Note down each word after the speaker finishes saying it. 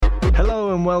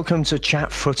Hello and welcome to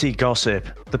Chat Footy Gossip,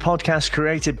 the podcast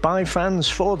created by fans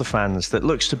for the fans that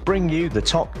looks to bring you the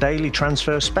top daily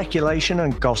transfer speculation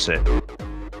and gossip.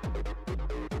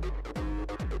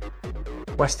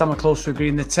 West Ham are close to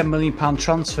agreeing the £10 million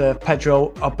transfer of Pedro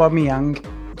Aubameyang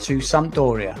to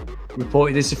Sampdoria.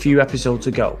 Reported this a few episodes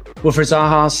ago. Wilfred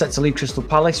Zaha is set to leave Crystal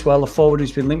Palace, while the forward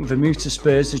who's been linked with a move to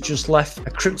Spurs has just left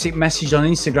a cryptic message on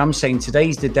Instagram saying,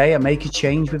 "Today's the day I make a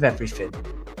change with everything."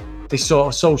 This sort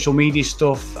of social media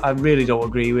stuff, I really don't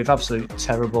agree with. Absolutely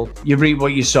terrible. You reap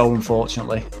what you sow,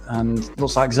 unfortunately. And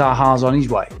looks like Zaha's on his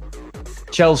way.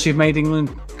 Chelsea have made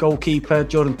England goalkeeper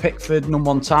Jordan Pickford number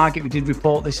one target. We did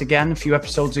report this again a few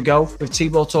episodes ago. With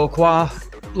Thibaut Courtois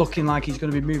looking like he's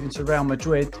going to be moving to Real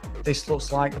Madrid, this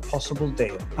looks like a possible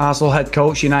deal. Arsenal head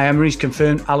coach Unai Emery's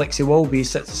confirmed Alex Iwobi is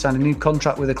set to sign a new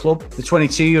contract with the club. The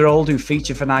 22-year-old who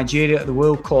featured for Nigeria at the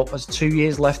World Cup has 2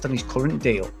 years left on his current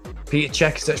deal. Peter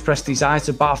Cech has expressed desire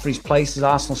to battle for his place as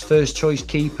Arsenal's first choice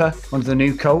keeper under the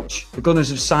new coach. The Gunners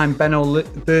have signed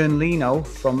Bernd Leno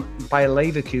from Bayer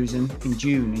Leverkusen in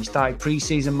June. He started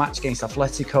pre-season match against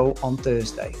Atletico on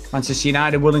Thursday. Manchester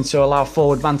United willing to allow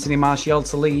forward Anthony Martial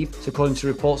to leave, according to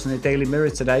reports in the Daily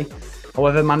Mirror today.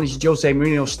 However, manager Jose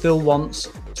Mourinho still wants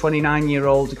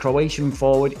 29-year-old Croatian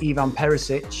forward Ivan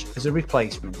Perisic as a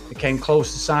replacement. They came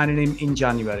close to signing him in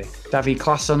January. Davy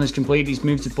Klaassen has completed his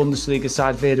move to Bundesliga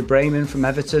side Werder Bremen from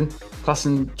Everton.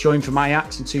 Klaassen joined from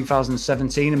Ajax in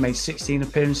 2017 and made 16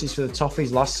 appearances for the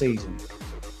Toffees last season.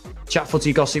 Chat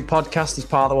Footy Gossip Podcast is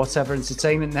part of the Whatever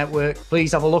Entertainment Network.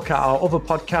 Please have a look at our other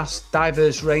podcasts,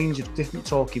 diverse range of different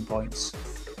talking points.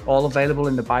 All available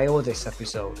in the bio of this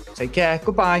episode. Take care,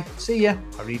 goodbye, see ya,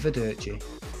 arrivederci.